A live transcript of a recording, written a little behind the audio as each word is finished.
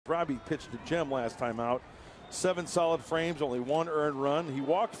Robbie pitched a gem last time out. 7 solid frames, only 1 earned run. He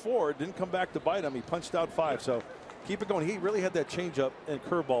walked 4, didn't come back to bite him. He punched out 5. So keep it going. He really had that changeup and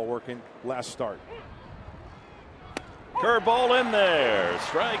curveball working last start. Curveball in there.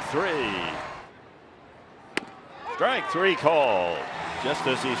 Strike 3. Strike 3 called. Just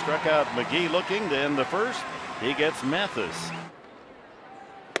as he struck out McGee looking to end the first, he gets Mathis.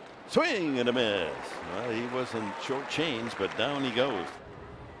 Swing and a miss. Well, he wasn't shortchanged, but down he goes.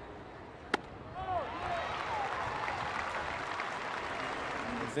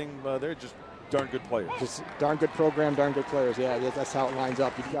 They're just darn good players. Just darn good program, darn good players. Yeah, that's how it lines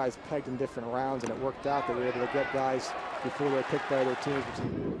up. You guys pegged in different rounds, and it worked out. They were able to get guys before they were picked by their teams.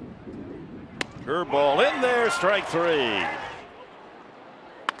 Curveball in there. Strike 3.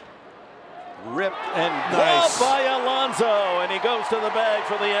 Ripped and nice by Alonso, and he goes to the bag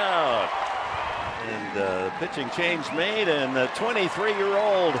for the out. And pitching change made, and the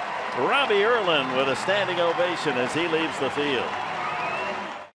 23-year-old Robbie Erlin with a standing ovation as he leaves the field.